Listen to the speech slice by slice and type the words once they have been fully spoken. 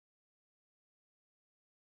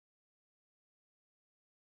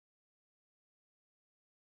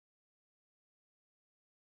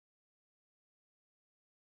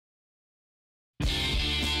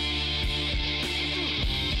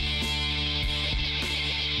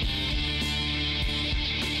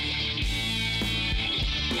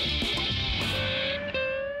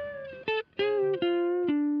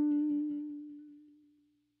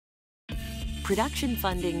Production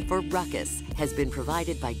funding for Ruckus has been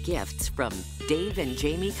provided by gifts from Dave and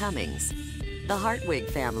Jamie Cummings, the Hartwig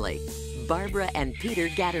family, Barbara and Peter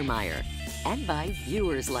Gattermeyer, and by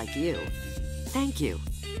viewers like you. Thank you.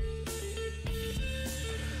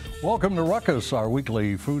 Welcome to Ruckus, our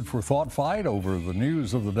weekly food for thought fight over the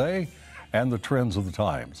news of the day and the trends of the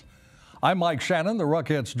times. I'm Mike Shanin. The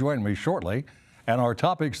Ruckettes join me shortly, and our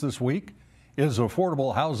topics this week is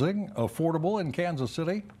affordable housing affordable in Kansas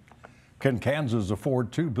City? Can Kansas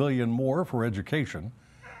afford $2 billion more for education?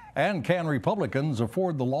 And can Republicans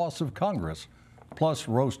afford the loss of Congress, plus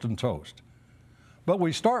roast and toast? But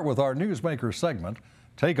we start with our Newsmaker segment.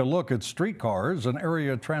 Take a look at streetcars and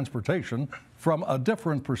area transportation from a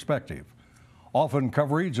different perspective. Often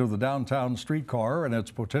coverage of the downtown streetcar and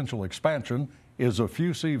its potential expansion is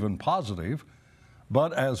effusive and positive,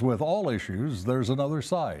 but as with all issues, there's another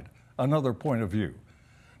side, another point of view.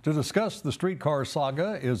 To discuss the streetcar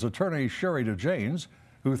saga is attorney Sherry DeJanes,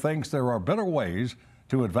 who thinks there are better ways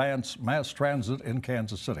to advance mass transit in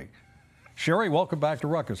Kansas City. Sherry, welcome back to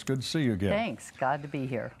Ruckus. Good to see you again. Thanks. Glad to be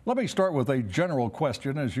here. Let me start with a general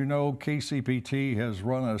question. As you know, KCPT has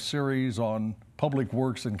run a series on public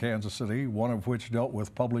works in Kansas City, one of which dealt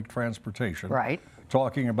with public transportation. Right.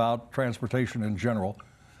 Talking about transportation in general.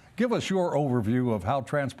 Give us your overview of how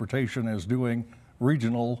transportation is doing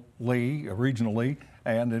regionally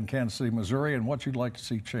and in Kansas City, Missouri, and what you'd like to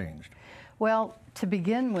see changed. Well, to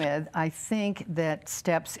begin with, I think that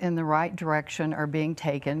steps in the right direction are being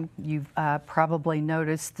taken. You've probably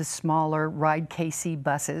noticed the smaller Ride KC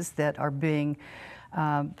buses that are being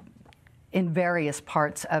in various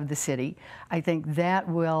parts of the city. I think that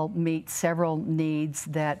will meet several needs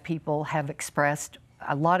that people have expressed.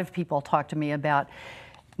 A lot of people talk to me about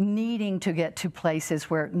needing to get to places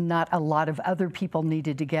where not a lot of other people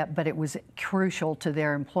needed to get, but it was crucial to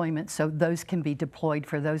their employment, so those can be deployed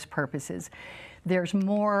for those purposes. There's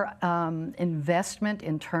more investment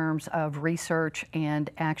in terms of research and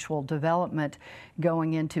actual development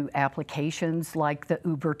going into applications like the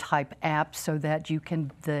Uber-type app so that you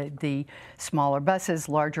can, the smaller buses,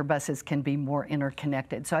 larger buses can be more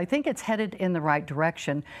interconnected. So I think it's headed in the right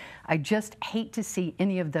direction. I just hate to see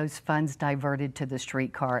any of those funds diverted to the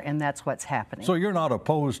streetcar, and that's what's happening. So you're not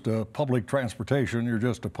opposed to public transportation, you're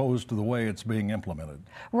just opposed to the way it's being implemented.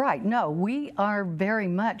 Right, no, we are very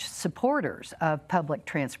much supporters of public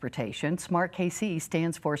transportation. SMART KC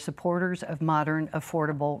stands for Supporters of Modern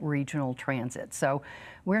Affordable Regional Transit. So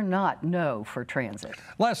we're not no for transit.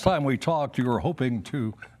 Last time we talked, you were hoping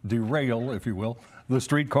to derail, if you will, the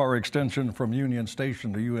streetcar extension from Union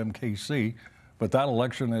Station to UMKC, but that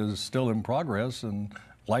election is still in progress and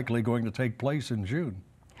likely going to take place in June.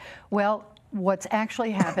 Well, what's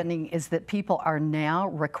actually happening is that people are now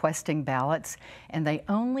requesting ballots, and they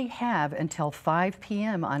only have until 5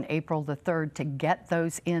 p.m. on April the 3rd to get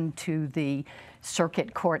those into the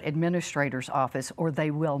Circuit Court Administrator's office, or they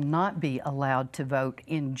will not be allowed to vote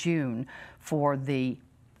in June for the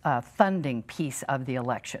funding piece of the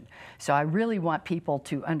election. So I really want people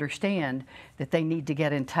to understand that they need to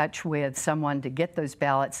get in touch with someone to get those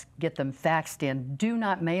ballots, get them faxed in. Do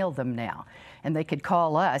not mail them now. And they could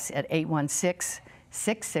call us at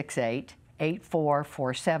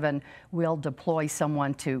 816-668-8447. We'll deploy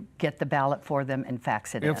someone to get the ballot for them and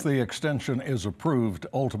fax it in. If the extension is approved,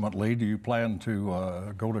 ultimately, do you plan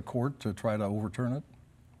to go to court to try to overturn it?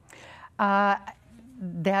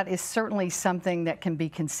 That is certainly something that can be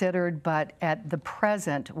considered, but at the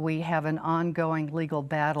present, we have an ongoing legal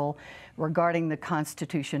battle regarding the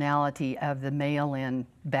constitutionality of the mail-in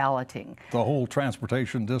balloting. The whole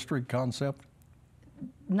transportation district concept?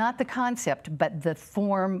 Not the concept, but the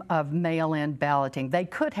form of mail-in balloting. They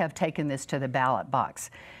could have taken this to the ballot box,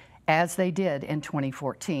 as they did in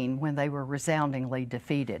 2014 when they were resoundingly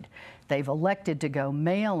defeated. They've elected to go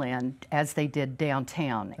mail-in as they did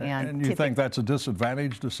downtown. And you think that's a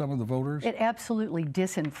disadvantage to some of the voters? It absolutely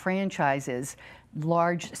disenfranchises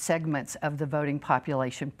large segments of the voting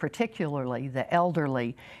population, particularly the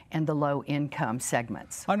elderly and the low-income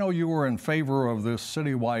segments. I know you were in favor of this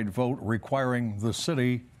citywide vote requiring the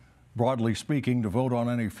city, broadly speaking, to vote on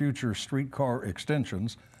any future streetcar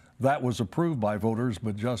extensions. That was approved by voters,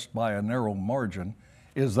 but just by a narrow margin.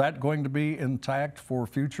 Is that going to be intact for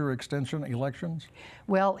future extension elections?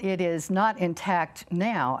 Well, it is not intact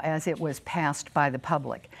now as it was passed by the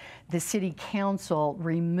public. The City Council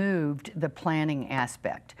removed the planning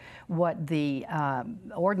aspect. What the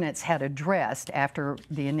ordinance had addressed after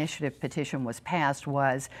the initiative petition was passed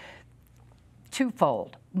was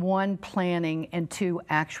twofold. One, planning, and two,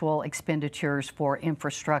 actual expenditures for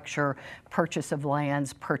infrastructure, purchase of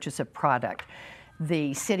lands, purchase of product.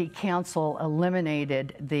 the city council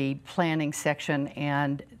eliminated the planning section,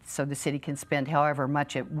 and so the city can spend however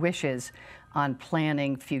much it wishes on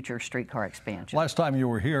planning future streetcar expansion. Last time you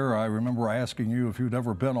were here, I remember asking you if you'd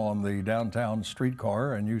ever been on the downtown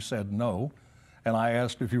streetcar, and you said no. And I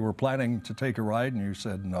asked if you were planning to take a ride, and you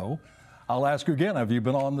said no. I'll ask you again, have you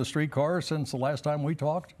been on the streetcar since the last time we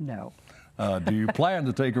talked? No. Do you plan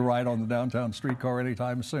to take a ride on the downtown streetcar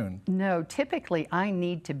anytime soon? No, typically I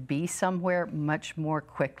need to be somewhere much more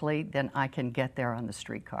quickly than I can get there on the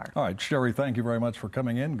streetcar. All right, Sherry, thank you very much for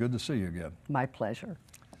coming in. Good to see you again. My pleasure.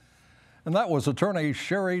 And that was attorney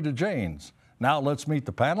Sherry DeJanes. Now let's meet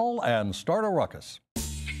the panel and start a ruckus.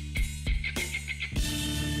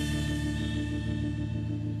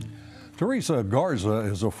 Theresa Garza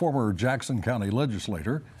is a former Jackson County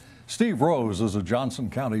legislator. Steve Rose is a Johnson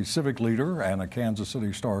County civic leader and a Kansas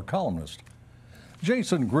City Star columnist.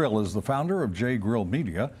 Jason Grill is the founder of J. Grill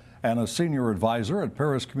Media and a senior advisor at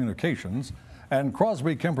Paris Communications. And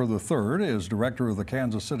Crosby Kemper III is director of the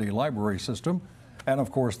Kansas City Library System and, of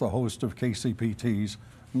course, the host of KCPT's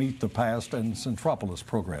Meet the Past and Centropolis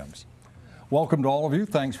programs. Welcome to all of you.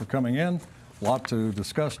 Thanks for coming in. A lot to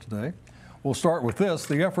discuss today. We'll start with this.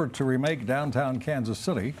 The effort to remake downtown Kansas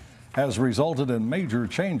City has resulted in major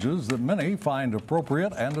changes that many find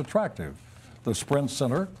appropriate and attractive. The Sprint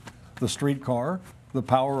Center, the streetcar, the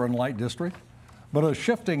Power and Light District. But a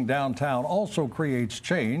shifting downtown also creates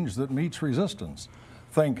change that meets resistance.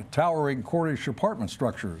 Think towering Cordish apartment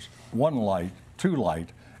structures, 1 light, 2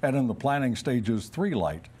 light, and in the planning stages, 3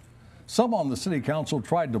 light. Some on the City Council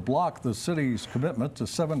tried to block the city's commitment to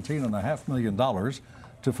 $17.5 million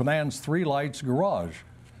to finance 3 lights garage.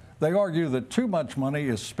 They argue that too much money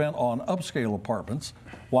is spent on upscale apartments,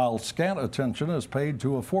 while scant attention is paid to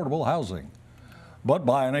affordable housing. But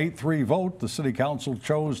by an 8-3 vote, the City Council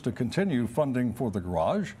chose to continue funding for the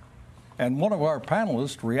garage. And one of our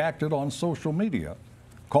panelists reacted on social media,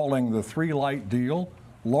 calling the 3-light deal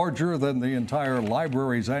larger than the entire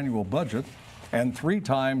library's annual budget and 3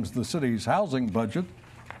 times the city's housing budget.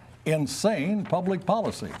 Insane public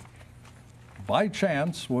policy. By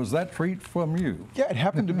chance, was that treat from you? Yeah, it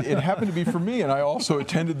happened to be for me, and I also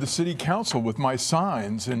attended the city council with my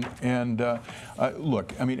signs. And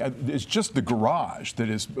look, I mean, it's just the garage that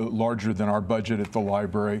is larger than our budget at the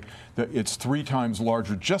library. It's 3 times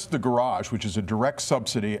larger. Just the garage, which is a direct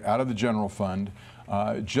subsidy out of the general fund.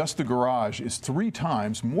 Just the garage is 3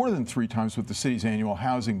 times, more than 3 times what the city's annual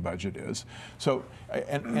housing budget is. So,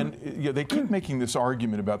 and you know, they keep making this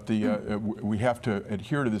argument about the we have to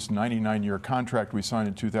adhere to this 99-year contract we signed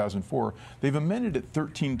in 2004. They've amended it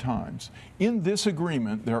 13 times. In this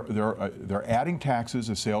agreement, they're adding taxes,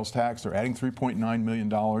 a sales tax. They're adding $3.9 million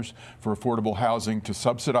for affordable housing to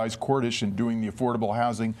subsidize Cordish in doing the affordable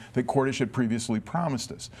housing that Cordish had previously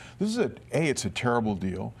promised us. This is it's a terrible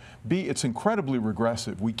deal. B, it's incredibly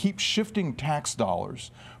regressive. We keep shifting tax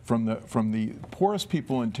dollars from the poorest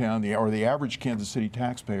people in town, or the average Kansas City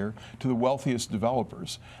taxpayer, to the wealthiest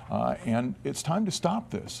developers. And it's time to stop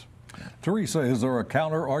this. Theresa, is there a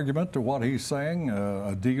counter argument to what he's saying?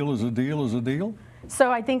 A deal is a deal is a deal?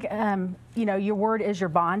 So I think, you know, your word is your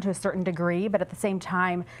bond to a certain degree, but at the same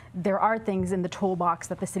time, there are things in the toolbox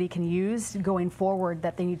that the city can use going forward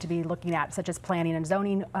that they need to be looking at, such as planning and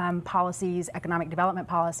zoning policies, economic development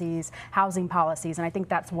policies, housing policies, and I think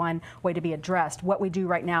that's one way to be addressed. What we do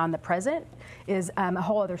right now in the present is a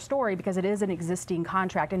whole other story, because it is an existing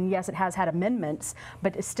contract, and yes, it has had amendments,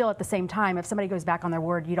 but it's still at the same time, if somebody goes back on their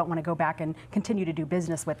word, you don't want to go back and continue to do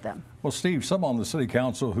business with them. Well, Steve, some on the City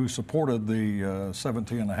Council who supported the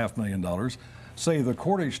 $17.5 million say the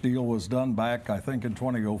Cordish deal was done back, I think, in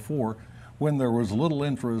 2004, when there was little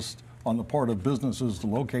interest on the part of businesses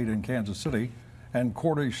located in Kansas City, and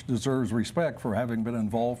Cordish deserves respect for having been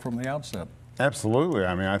involved from the outset. Absolutely.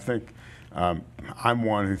 I mean, I think I'm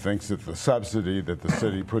one who thinks that the subsidy that the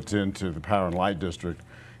city puts into the Power and Light District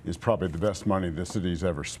is probably the best money the city's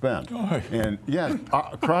ever spent. Oh. And yeah,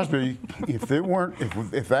 Crosby, if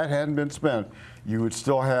that hadn't been spent, you would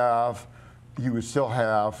still have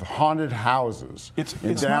haunted houses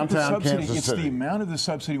in downtown Kansas City. It's the amount of the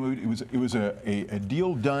subsidy. It was a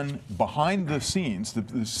deal done behind the scenes.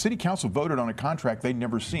 The city council voted on a contract they'd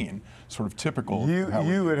never seen. Sort of typical.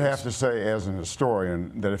 You would have to say, as an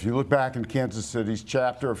historian, that if you look back in Kansas City's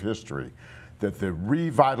chapter of history, that the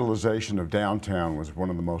revitalization of downtown was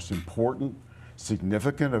one of the most important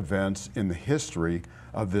significant events in the history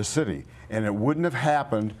of this city, and it wouldn't have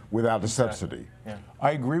happened without a subsidy. Yeah.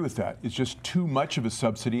 I agree with that. It's just too much of a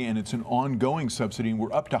subsidy, and it's an ongoing subsidy, and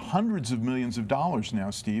we're up to hundreds of millions of dollars now,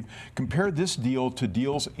 Steve. Compare this deal to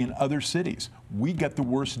deals in other cities. We get the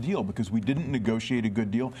worst deal because we didn't negotiate a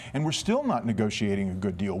good deal, and we're still not negotiating a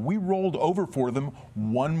good deal. We rolled over for them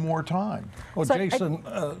one more time. Well, so Jason,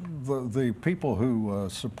 the people who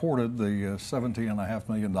supported the $17.5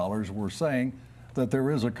 million were saying that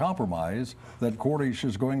there is a compromise, that Cordish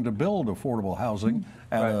is going to build affordable housing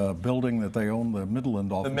at a building that they own, the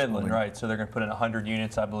Midland office. The Midland, building. right. So they're going to put in 100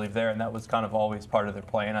 units, I believe, there, and that was kind of always part of their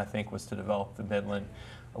plan, I think, was to develop the Midland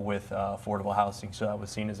with affordable housing. So that was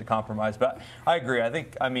seen as a compromise. But I agree.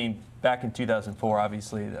 I mean, back in 2004,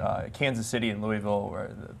 obviously, Kansas City and Louisville were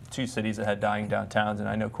the two cities that had dying downtowns, and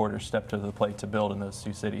I know Cordish stepped to the plate to build in those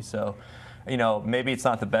two cities. So, you know, maybe it's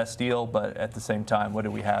not the best deal, but at the same time, what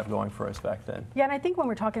did we have going for us back then? Yeah, and I think when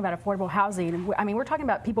we're talking about affordable housing, I mean, we're talking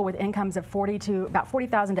about people with incomes of about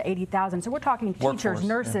 $40,000 to $80,000. So we're talking teachers,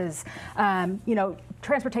 nurses, you know,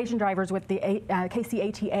 transportation drivers with the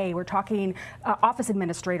KCATA. We're talking office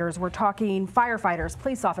administrators. We're talking firefighters,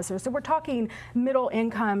 police officers. So we're talking middle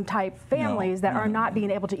income type families that are not being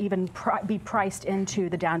able to even be priced into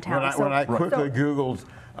the downtown. When I quickly Googled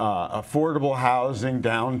affordable housing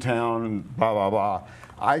downtown, blah, blah, blah,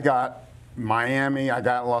 I got Miami, I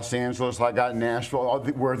got Los Angeles, I got Nashville,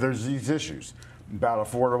 where there's these issues about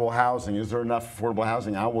affordable housing. Is there enough affordable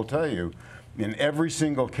housing? I will tell you, in every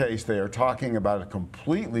single case, they are talking about a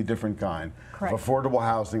completely different kind of affordable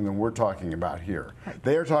housing than we're talking about here.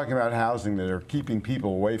 They are talking about housing that are keeping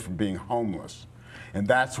people away from being homeless. And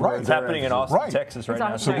that's where it's happening in Austin, Texas right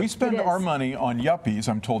now. So we spend our money on yuppies.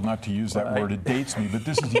 I'm told not to use that word. It dates me. But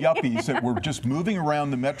this is yuppies that we're just moving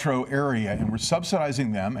around the metro area, and we're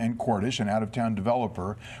subsidizing them and Cordish, an out-of-town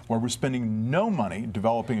developer, where we're spending no money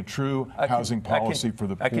developing a true housing policy for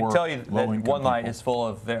the poor, I can tell you that One Light people. is full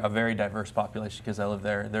of a very diverse population because I live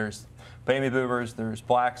there. There's baby boomers, there's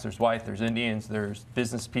blacks, there's white, there's Indians, there's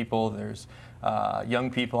business people, there's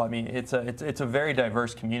young people. I mean, it's a very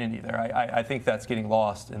diverse community there. I think that's getting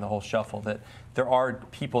lost in the whole shuffle, that there are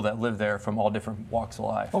people that live there from all different walks of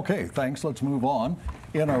life. Okay, thanks. Let's move on.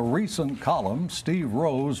 In a recent column, Steve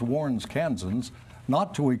Rose warns Kansans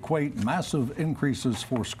not to equate massive increases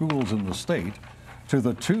for schools in the state to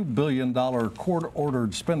the $2 billion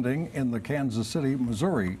court-ordered spending in the Kansas City,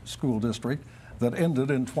 Missouri school district that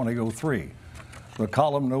ended in 2003. The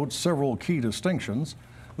column notes several key distinctions.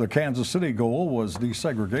 The Kansas City goal was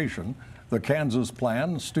desegregation. The Kansas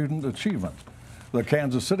plan, student achievement. The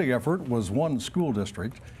Kansas City effort was one school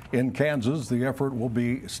district. In Kansas, the effort will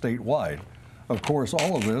be statewide. Of course,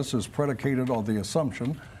 all of this is predicated on the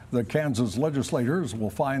assumption that Kansas legislators will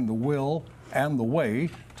find the will and the way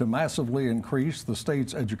to massively increase the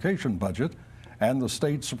state's education budget, and the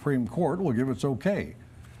state Supreme Court will give its okay.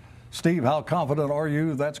 Steve, how confident are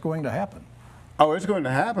you that's going to happen? Oh, it's going to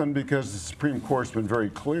happen because the Supreme Court's been very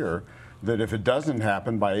clear that if it doesn't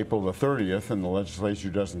happen by April the 30th and the legislature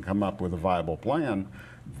doesn't come up with a viable plan,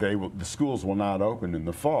 the schools will not open in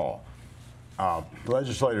the fall.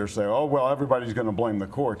 Legislators say, oh, well, everybody's going to blame the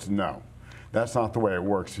courts. No, that's not the way it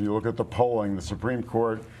works. If you look at the polling, the Supreme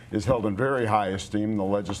Court is held in very high esteem, the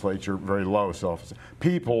legislature very low self-esteem.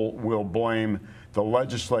 People will blame the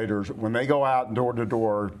legislators when they go out door to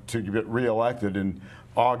door to get reelected in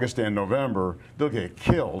August and November. They'll get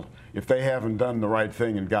killed if they haven't done the right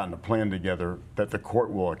thing and gotten a plan together that the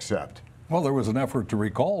court will accept. Well, there was an effort to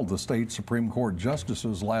recall the state Supreme Court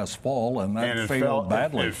justices last fall, and that failed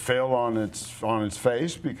badly. It failed on its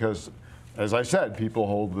face because, as I said, people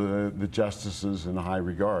hold the justices in high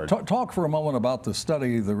regard. Talk for a moment about the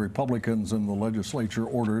study the Republicans in the legislature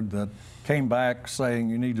ordered that came back saying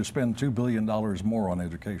you need to spend $2 billion more on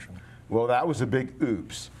education. Well, that was a big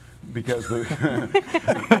oops. Because no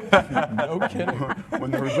kidding.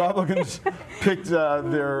 When the Republicans picked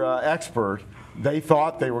their expert, they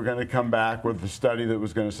thought they were going to come back with a study that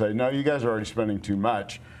was going to say, no, you guys are already spending too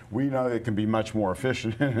much. We know it can be much more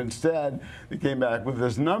efficient. And instead, they came back with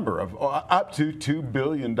this number of up to $2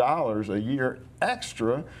 billion a year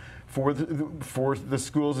extra for the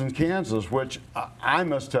schools in Kansas, which I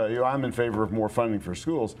must tell you, I'm in favor of more funding for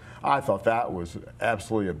schools. I thought that was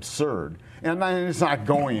absolutely absurd. And it's not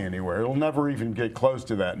going anywhere. It'll never even get close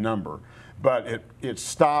to that number. But it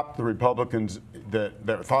stopped the Republicans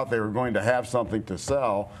that thought they were going to have something to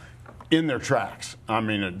sell in their tracks. I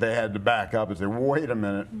mean, they had to back up and say, wait a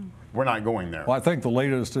minute, we're not going there. Well, I think the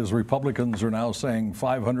latest is Republicans are now saying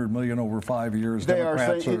 $500 million over 5 years. They are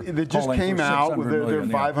saying, they just came out with their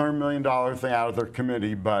 $500 million thing out of their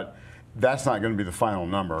committee, but that's not going to be the final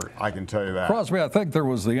number. I can tell you that. Crosby, I think there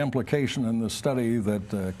was the implication in the study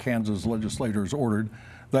that Kansas legislators ordered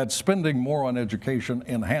that spending more on education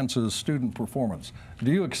enhances student performance.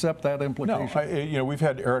 Do you accept that implication? No, we've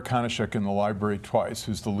had Eric Hanishek in the library twice,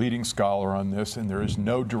 who's the leading scholar on this, and there is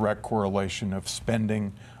no direct correlation of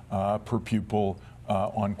spending per pupil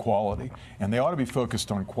on quality, and they ought to be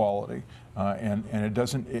focused on quality. And it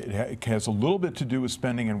doesn't. It has a little bit to do with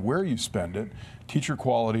spending and where you spend it. Teacher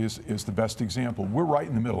quality is the best example. We're right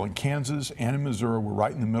in the middle. In Kansas and in Missouri, we're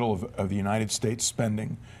right in the middle of the United States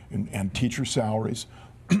spending and teacher salaries.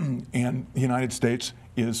 And the United States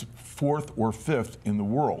is 4th or 5th in the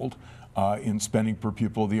world in spending per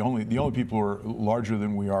pupil. The only people who are larger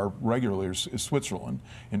than we are regularly is Switzerland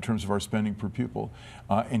in terms of our spending per pupil,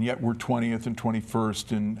 and yet we're 20th and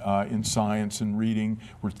 21st in science and reading.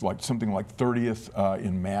 We're like something like 30th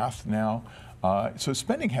in math now. So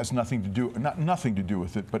spending has nothing to do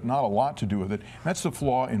with it, but not a lot to do with it. And that's the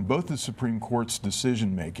flaw in both the Supreme Court's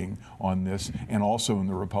decision making on this and also in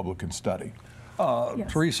the Republican study.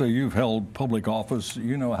 Yes. Theresa, you've held public office.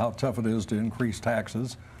 You know how tough it is to increase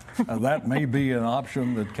taxes. That may be an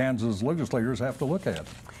option that Kansas legislators have to look at.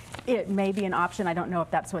 It may be an option. I don't know if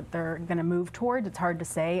that's what they're going to move towards. It's hard to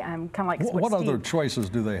say. Kind of like what other choices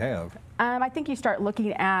do they have? I think you start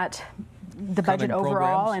looking at the budget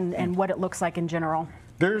overall and what it looks like in general.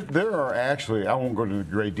 There are actually, I won't go into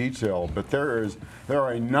great detail, but there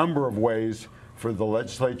are a number of ways for the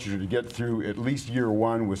legislature to get through at least year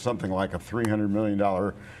one with something like a $300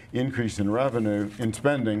 million increase in revenue in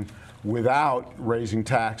spending without raising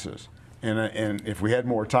taxes. And if we had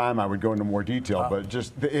more time, I would go into more detail, but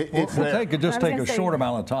just it's we'll take a short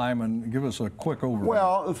amount of time and give us a quick overview.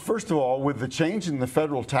 Well, first of all, with the change in the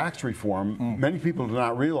federal tax reform, many people do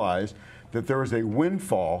not realize that there is a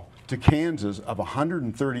windfall to Kansas of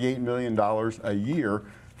 $138 million a year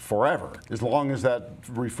forever, as long as that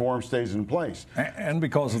reform stays in place. And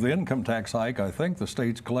because of the income tax hike, I think the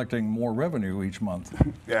state's collecting more revenue each month.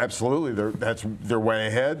 Absolutely, they're way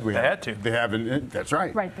ahead. They had to. They haven't. That's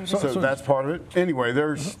right. Right. So that's part of it. Anyway,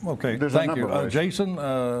 there's okay. There's Thank a number you, of ways. Jason.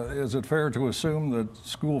 Is it fair to assume that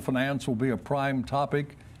school finance will be a prime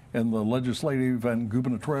topic in the legislative and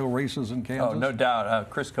gubernatorial races in Kansas? Oh, no doubt.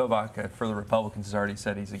 Chris Kobach for the Republicans has already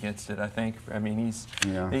said he's against it, I think. I mean, he's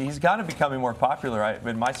kind of becoming more popular.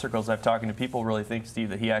 In my circles, I've talking to people really think, Steve,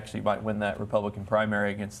 that he actually might win that Republican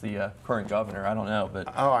primary against the current governor. I don't know.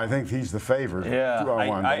 But I think he's the favorite. Yeah,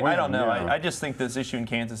 I don't know. Yeah. I just think this issue in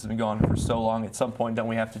Kansas has been going on for so long. At some point, don't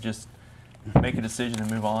we have to just make a decision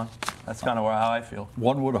and move on? That's kind of how I feel.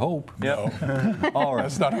 One would hope. Yep. No. All right.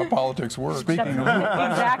 That's not how politics works.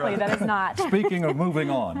 Exactly, that is not. Speaking of moving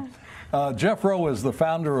on, Jeff Rowe is the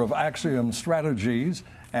founder of Axiom Strategies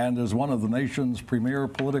and is one of the nation's premier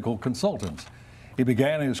political consultants. He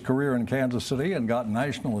began his career in Kansas City and got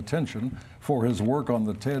national attention for his work on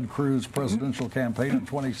the Ted Cruz presidential campaign in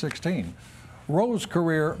 2016. Rowe's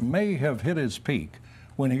career may have hit its peak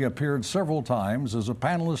when he appeared several times as a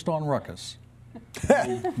panelist on Ruckus.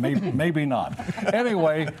 Maybe not.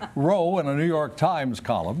 Anyway, Rowe, in a New York Times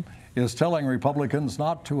column, is telling Republicans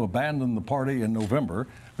not to abandon the party in November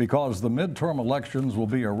because the midterm elections will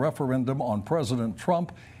be a referendum on President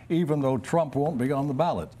Trump, even though Trump won't be on the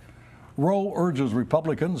ballot. Rowe urges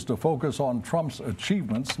Republicans to focus on Trump's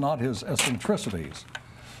achievements, not his eccentricities.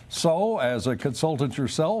 So, as a consultant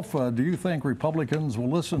yourself, do you think Republicans will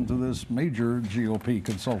listen to this major GOP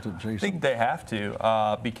consultant, Jason? I think they have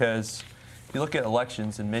to because if you look at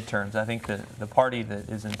elections and midterms, I think that the party that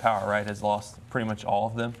is in power, right, has lost pretty much all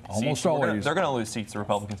of them. Almost always. They're going to lose seats, the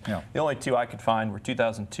Republicans. Yeah. The only two I could find were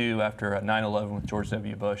 2002 after 9/11 with George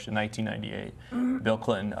W. Bush and 1998. Bill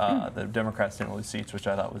Clinton, the Democrats didn't lose seats, which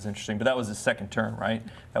I thought was interesting. But that was his second term, right?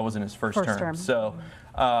 That wasn't his first term. So,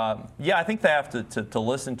 yeah, I think they have to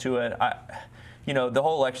listen to it. You know, the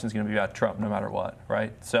whole election is going to be about Trump no matter what,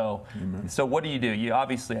 right? So, so what do? You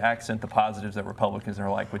obviously accent the positives that Republicans are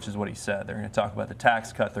like, which is what he said. They're going to talk about the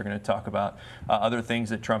tax cut. They're going to talk about other things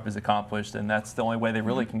that Trump has accomplished, and that's the only way they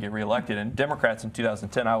really can get reelected. And Democrats in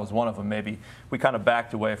 2010, I was one of them, maybe, we kind of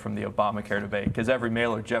backed away from the Obamacare debate because every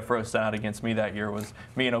mailer Jeff Rowe sent out against me that year was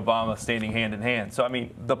me and Obama standing hand in hand. So, I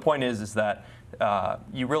mean, the point is that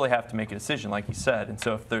you really have to make a decision, like you said. And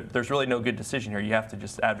so if there's really no good decision here, you have to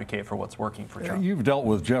just advocate for what's working for Trump. You've dealt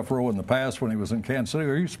with Jeff Rowe in the past when he was in Kansas City.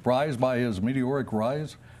 Are you surprised by his meteoric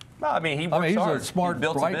rise? No, I mean, he works he's hard. a smart, he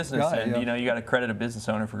built bright a business, guy, and yeah. you know, you got to credit a business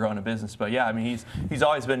owner for growing a business. But yeah, I mean, he's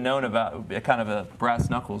always been known about kind of a brass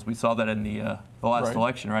knuckles. We saw that in the last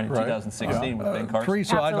election, right, in 2016 with Ben Carson.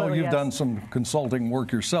 Teresa, I know you've yes. done some consulting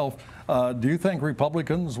work yourself. Do you think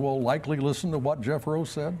Republicans will likely listen to what Jeff Rowe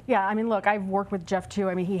said? Yeah, I mean, look, I've worked with Jeff too.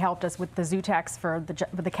 I mean, he helped us with the zoo tax for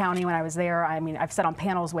the county when I was there. I mean, I've sat on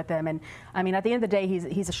panels with him, and I mean, at the end of the day,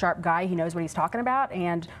 he's a sharp guy. He knows what he's talking about,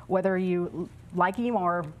 and whether you like him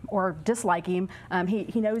or dislike him,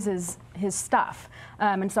 he knows his stuff.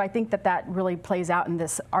 And so I think that really plays out in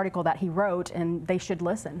this article that he wrote, and they should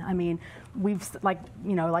listen. I mean, we've like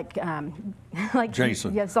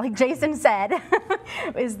Jason. Yes, like Jason said,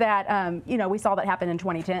 is that we saw that happen in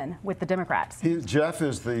 2010 with the Democrats. Jeff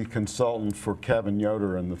is the consultant for Kevin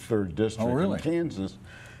Yoder in the 3rd District in Kansas.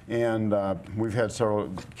 And we've had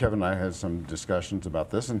Kevin and I had some discussions about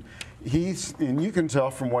this, and you can tell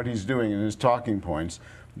from what he's doing in his talking points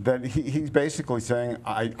that he's basically saying,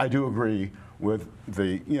 I do agree with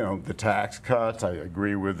the tax cuts, I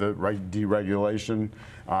agree with the deregulation.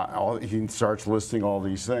 He starts listing all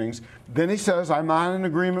these things. Then he says, I'm not in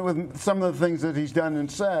agreement with some of the things that he's done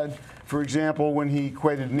and said. For example, when he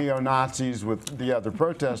equated neo-Nazis with the other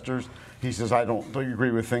protesters, he says, I don't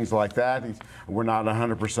agree with things like that. We're not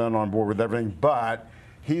 100% on board with everything, but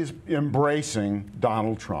he's embracing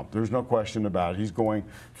Donald Trump. There's no question about it. He's going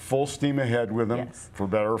full steam ahead with him, for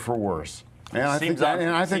better or for worse. And I think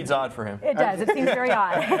seems odd for him. It does. It seems very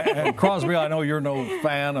odd. And Crosby, I know you're no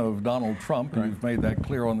fan of Donald Trump. Right. You've made that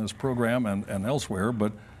clear on this program and elsewhere,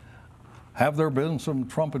 but have there been some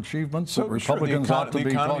Trump achievements that Republicans ought to be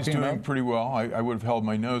talking about? The economy's doing pretty well. I would have held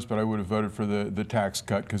my nose, but I would have voted for the tax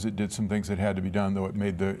cut because it did some things that had to be done, though it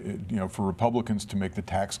made for Republicans to make the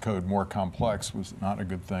tax code more complex was not a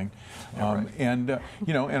good thing. And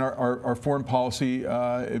our foreign policy,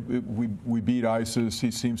 we beat ISIS.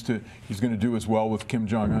 He's going to do as well with Kim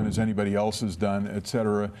Jong-un as anybody else has done, et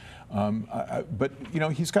cetera. But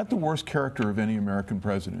he's got the worst character of any American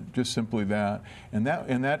president, just simply that. And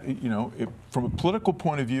from a political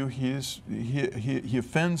point of view, he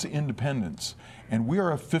offends independents. And we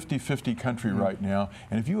are a 50-50 country right now.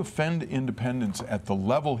 And if you offend independents at the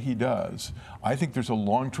level he does, I think there's a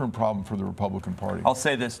long-term problem for the Republican Party. I'll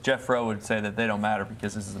say this, Jeff Rowe would say that they don't matter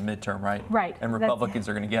because this is a midterm, right? Right. And Republicans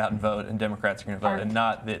are going to get out and vote, and Democrats are going to vote, and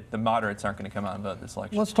not that the moderates aren't going to come out and vote this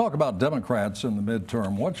election. Let's talk about Democrats in the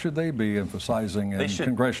midterm. What should they be emphasizing in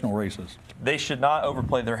congressional races? They should not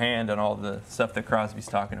overplay their hand on all the stuff that Crosby's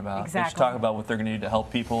talking about. Exactly. They should talk about what they're going to do to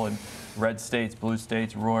help people in red states, blue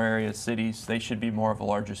states, rural areas, cities. They should be more of a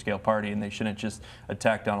larger scale party, and they shouldn't just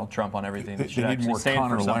attack Donald Trump on everything. They should need more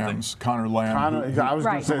stand for something. Connor Lamb. I was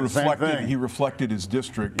going to say the same thing. He reflected his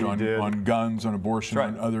district on guns, on abortion,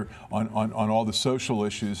 on all the social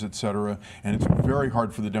issues, et cetera. And it's very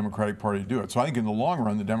hard for the Democratic Party to do it. So I think in the long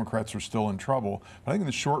run, the Democrats are still in trouble. But I think in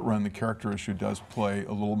the short run, the character issue does play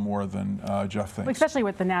a little more than Jeff thinks. Especially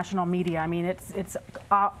with the national media. I mean, it's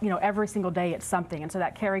every single day it's something. And so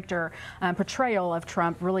that character portrayal of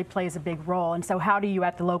Trump really plays a big role. And so how do you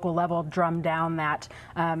at the local level drum down that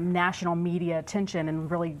national media attention and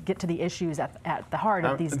really get to the issues at the heart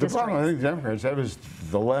of these districts? The problem I think Democrats have is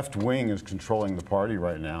the left wing is controlling the party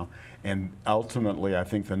right now. And ultimately, I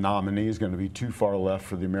think the nominee is going to be too far left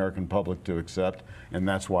for the American public to accept. And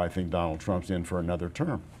that's why I think Donald Trump's in for another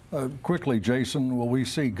term. Quickly, Jason, will we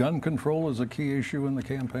see gun control as a key issue in the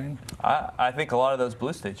campaign? I think a lot of those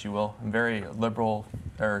blue states you will. Very liberal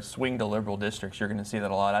or swing to liberal districts, you're going to see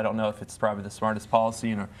that a lot. I don't know if it's probably the smartest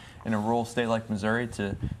policy in a rural state like Missouri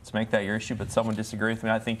to make that your issue, but someone disagree with me.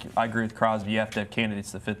 I agree with Crosby. You have to have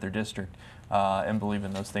candidates that fit their district and believe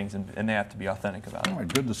in those things, and they have to be authentic about it. All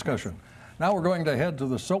right, good discussion. Now we're going to head to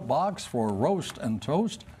the soapbox for Roast and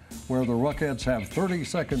Toast, where the Ruckettes have 30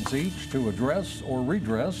 seconds each to address or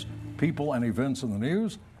redress people and events in the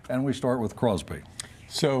news. And we start with Crosby.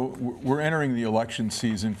 So we're entering the election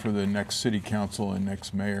season for the next city council and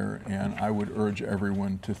next mayor, and I would urge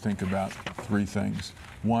everyone to think about three things.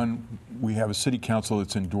 One, we have a city council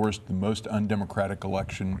that's endorsed the most undemocratic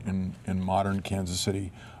election in modern Kansas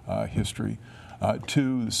City history.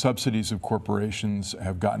 Two, the subsidies of corporations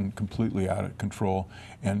have gotten completely out of control.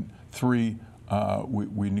 And three,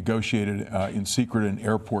 we negotiated in secret an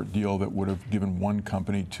airport deal that would have given one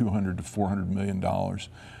company $200 to $400 million.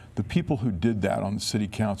 The people who did that on the city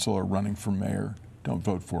council are running for mayor. Don't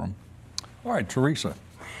vote for them. All right, Theresa.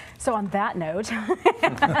 So on that note,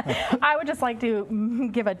 I would just like to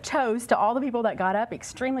give a toast to all the people that got up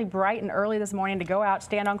extremely bright and early this morning to go out,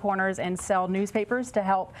 stand on corners, and sell newspapers to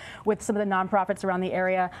help with some of the nonprofits around the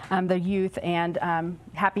area, the youth, and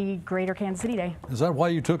happy Greater Kansas City Day. Is that why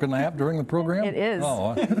you took a nap during the program? It is.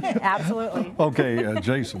 Oh. Absolutely. Okay,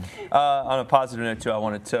 Jason. On a positive note, too, I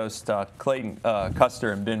want to toast Clayton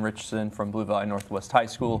Custer and Ben Richardson from Blue Valley Northwest High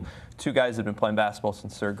School. Two guys that have been playing basketball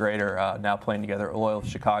since third grade are now playing together at Loyola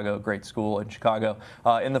Chicago. Chicago, great school in Chicago,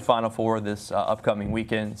 in the Final Four this upcoming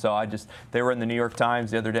weekend. So they were in the New York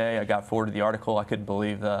Times the other day. I got forwarded the article. I couldn't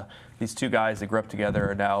believe these two guys that grew up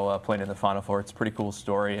together are now playing in the Final Four. It's a pretty cool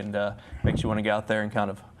story, and makes you want to get out there and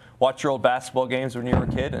kind of watch your old basketball games when you were a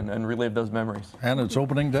kid and relive those memories. And it's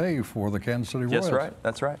opening day for the Kansas City Royals. That's right.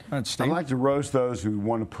 That's right. I'd like to roast those who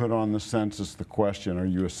want to put on the census the question, are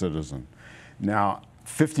you a citizen? Now,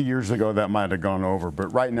 50 years ago, that might have gone over.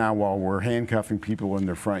 But right now, while we're handcuffing people in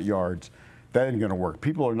their front yards, that ain't going to work.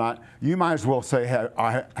 People are not, you might as well say,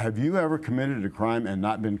 have you ever committed a crime and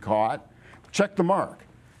not been caught? Check the mark.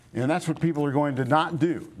 And that's what people are going to not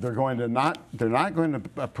do. They're not going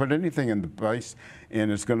to put anything in the place,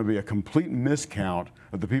 and it's going to be a complete miscount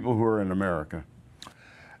of the people who are in America.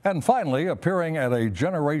 And finally, appearing at a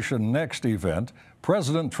Generation Next event,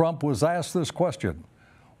 President Trump was asked this question: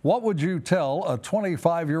 what would you tell a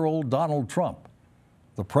 25-year-old Donald Trump?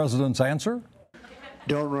 The president's answer?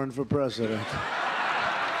 Don't run for president.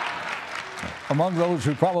 Among those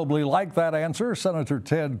who probably like that answer, Senator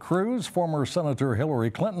Ted Cruz, former Senator Hillary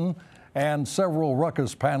Clinton, and several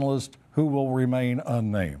Ruckus panelists who will remain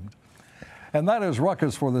unnamed. And that is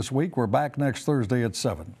Ruckus for this week. We're back next Thursday at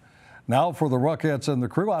 7. Now for the Ruckettes and the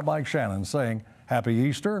crew, I'm Mike Shanin saying Happy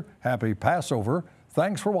Easter, Happy Passover.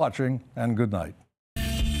 Thanks for watching, and good night.